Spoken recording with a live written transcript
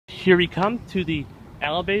Here we come to the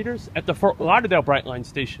elevators at the Fort Lauderdale Brightline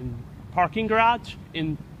Station parking garage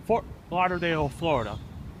in Fort Lauderdale, Florida.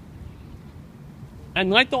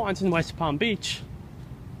 And like the ones in West Palm Beach,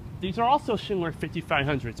 these are also Schindler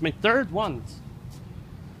 5500s, my third ones.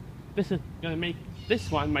 This is going to make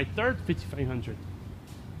this one my third 5500.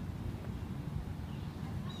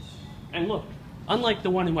 And look, unlike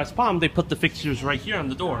the one in West Palm, they put the fixtures right here on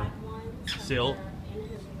the door sill.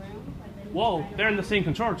 Whoa, they're in the same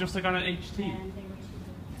controller, just like on an HT.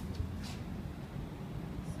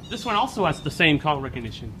 This one also has the same color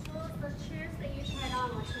recognition. So the chairs that you tried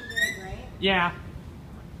on were too big, right? Yeah.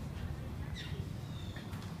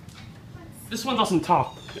 This one doesn't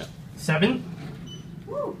talk. 7.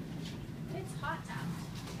 Woo! It's hot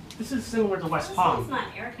out. This is similar to West This Palm. one's not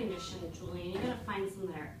air conditioned, Julian. You gotta find some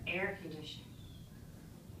that are air conditioned.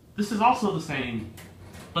 This is also the same,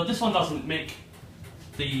 but this one doesn't make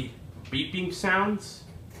the beeping sounds.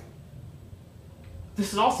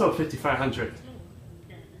 This is also 5500.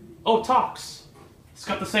 Oh, talks. It's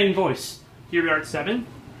got the same voice. Here we are at 7.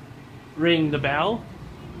 Ring the bell.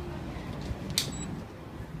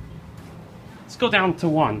 Let's go down to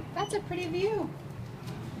 1. That's a pretty view.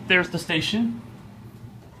 There's the station.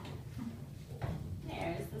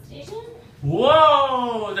 There's the station.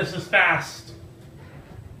 Whoa, this is fast.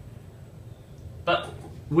 But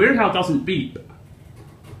weird how it doesn't beep.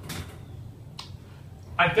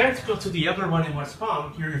 I then go to the other one in West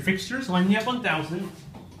Palm. Here are your fixtures, lining up 1000.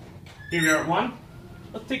 Here we are at 1.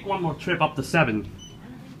 Let's take one more trip up to 7.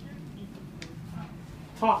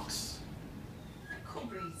 Talks. Cool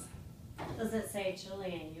breeze. Does it say,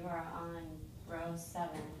 Julian, you are on row 7?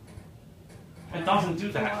 It doesn't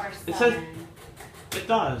do that. It says it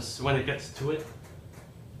does when it gets to it.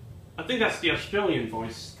 I think that's the Australian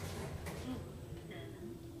voice.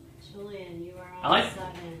 Julian, you are I on like. 7.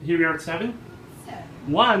 Here we are at 7. 7.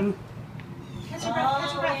 1. Catch your breath,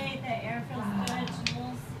 catch your breath. Wait, the air feels good,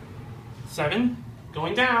 Jules. 7.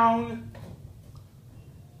 Going down.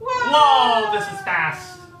 Whoa, this is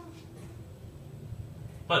fast.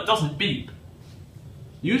 But it doesn't beep.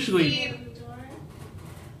 Usually.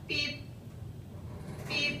 Beep.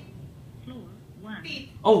 Beep. Beep.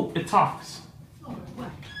 Oh, it talks. Oh, what?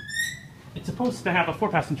 It's supposed to have a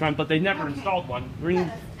 4-passenger one, but they never installed one. Ring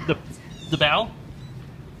the bell.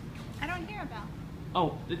 I don't hear a bell.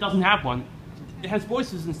 Oh, it doesn't have one. It has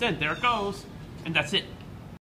voices instead. There it goes. And that's it.